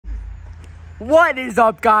What is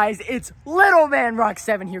up, guys? It's Little Man Rock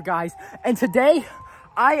 7 here, guys, and today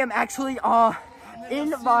I am actually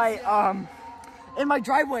in my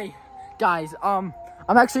driveway, guys. I'm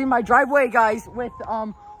actually in my driveway, guys, with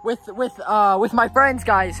my friends,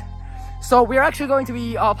 guys. So we're actually going to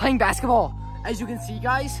be playing basketball, as you can see,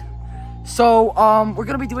 guys. So we're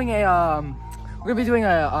gonna be doing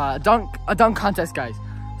a dunk contest, guys.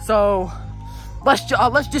 So let's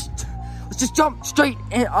just jump straight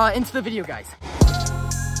into the video, guys.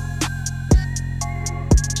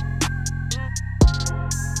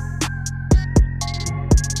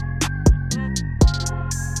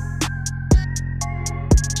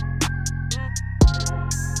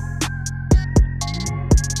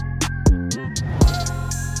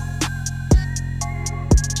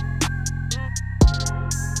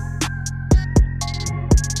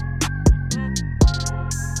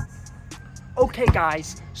 Okay,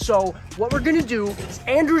 guys, so what we're gonna do is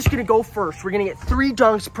Andrew's gonna go first. We're gonna get 3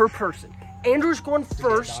 dunks per person. Andrew's going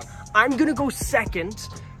first. I'm gonna go second.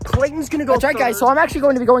 Clayton's gonna go third. That's right, guys. So I'm actually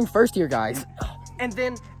going to be going first here, guys. And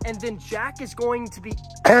then Jack is going to be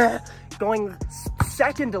going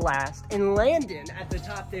second to last. And Landon at the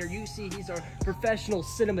top there, you see he's our professional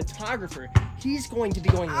cinematographer. He's going to be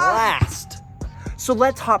going last. So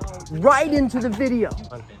let's hop right into the video.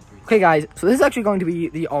 Okay, guys, so this is actually going to be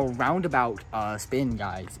the roundabout spin,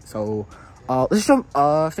 guys. So let's jump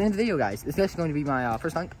straight into the video, guys. This is actually going to be my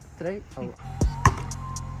first dunk today. So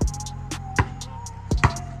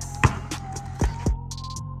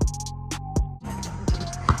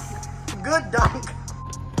good dunk.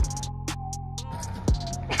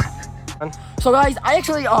 So guys, I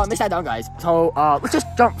actually missed that dunk, guys. So let's just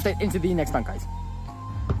jump straight into the next dunk, guys.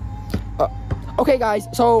 Okay, guys,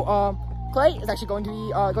 so Clay is actually going to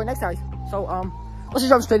be going next, guys. So let's just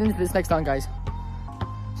jump straight into this next dunk, guys.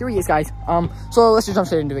 Here he is, guys. So let's just jump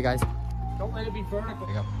straight into it, guys. Don't let it be vertical.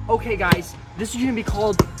 There you go. Okay, guys, this is gonna be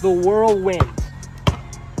called the whirlwind.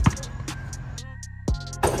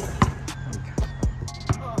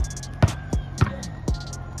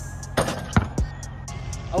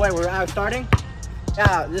 Oh wait, we're out starting?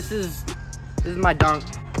 Yeah, this is my dunk.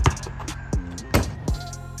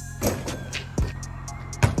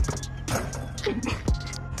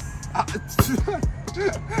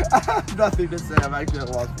 I have nothing to say. I'm actually at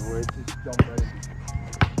a loss for words. Just jump right in.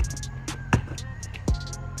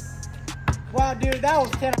 Wow, dude, that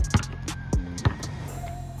was 10.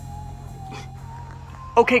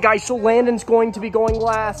 Okay, guys, so Landon's going to be going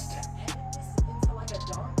last.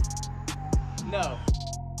 No.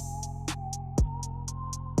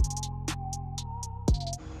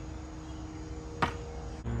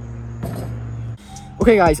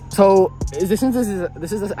 Okay, guys, so since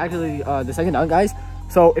this is actually the second dunk, guys.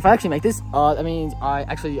 So if I actually make this, that means I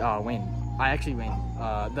actually win. I actually win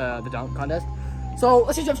the dunk contest. So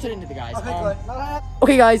let's just jump straight into the guys.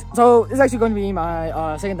 Okay, guys, so this is actually going to be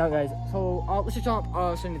my second dunk, guys. So let's just jump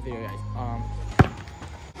straight into the video, guys.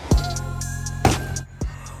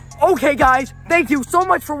 Okay, guys, thank you so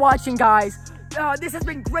much for watching, guys. This has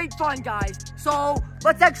been great fun, guys. So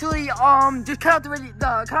let's actually just cut off the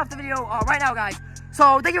video right now, guys.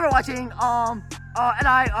 So thank you for watching. And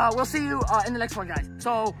I will see you in the next one, guys.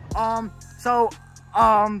 So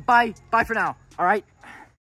bye for now. All right.